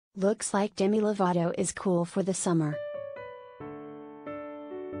Looks like Demi Lovato is cool for the summer.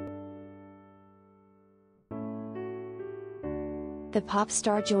 The pop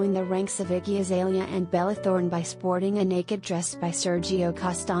star joined the ranks of Iggy Azalea and Bella Thorne by sporting a naked dress by Sergio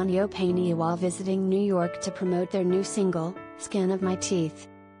Castaño Peña while visiting New York to promote their new single, Skin of My Teeth.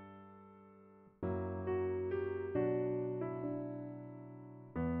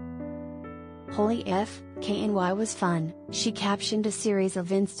 "Holy F, KNY was fun," she captioned a series of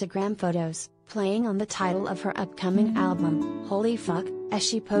Instagram photos, playing on the title of her upcoming album, Holy Fuck, as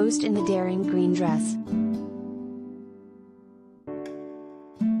she posed in the daring green dress.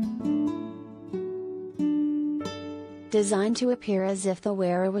 Designed to appear as if the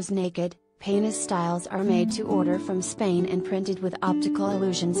wearer was naked, Peña's styles are made to order from Spain and printed with optical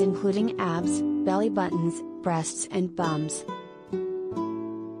illusions including abs, belly buttons, breasts and bums.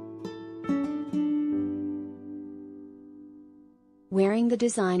 Wearing the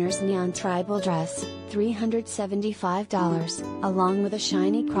designer's neon tribal dress, $375, along with a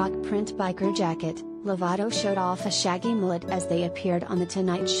shiny croc print biker jacket, Lovato showed off a shaggy mullet as they appeared on The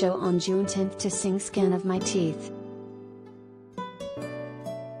Tonight Show on June 10 to sing Skin of My Teeth.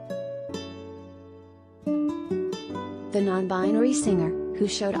 The non-binary singer, who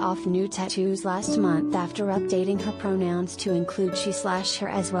showed off new tattoos last month after updating her pronouns to include she/her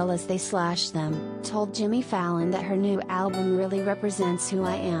as well as they/them, told Jimmy Fallon that her new album really represents who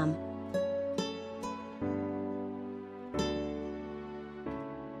I am.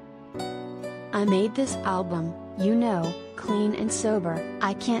 "I made this album, clean and sober.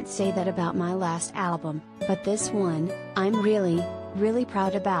 I can't say that about my last album, but this one, I'm really, really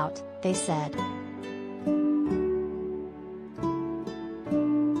proud about," they said.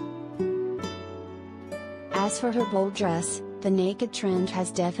 As for her bold dress, the naked trend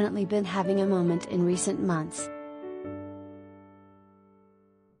has definitely been having a moment in recent months.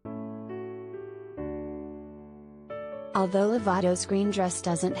 Although Lovato's green dress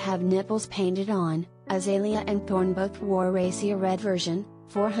doesn't have nipples painted on, Azalea and Thorne both wore a racy red version,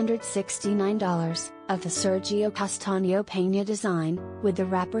 $469, of the Sergio Castaño Peña design, with the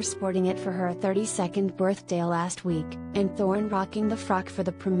rapper sporting it for her 32nd birthday last week, and Thorne rocking the frock for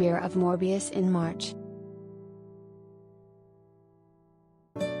the premiere of Morbius in March.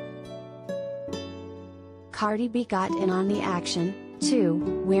 Cardi B got in on the action,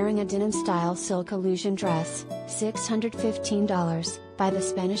 too, wearing a denim-style silk illusion dress, $615, by the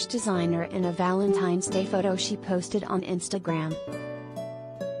Spanish designer in a Valentine's Day photo she posted on Instagram.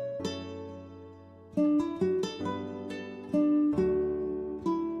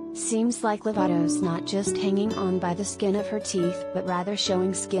 Seems like Lovato's not just hanging on by the skin of her teeth but rather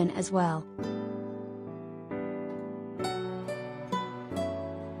showing skin as well.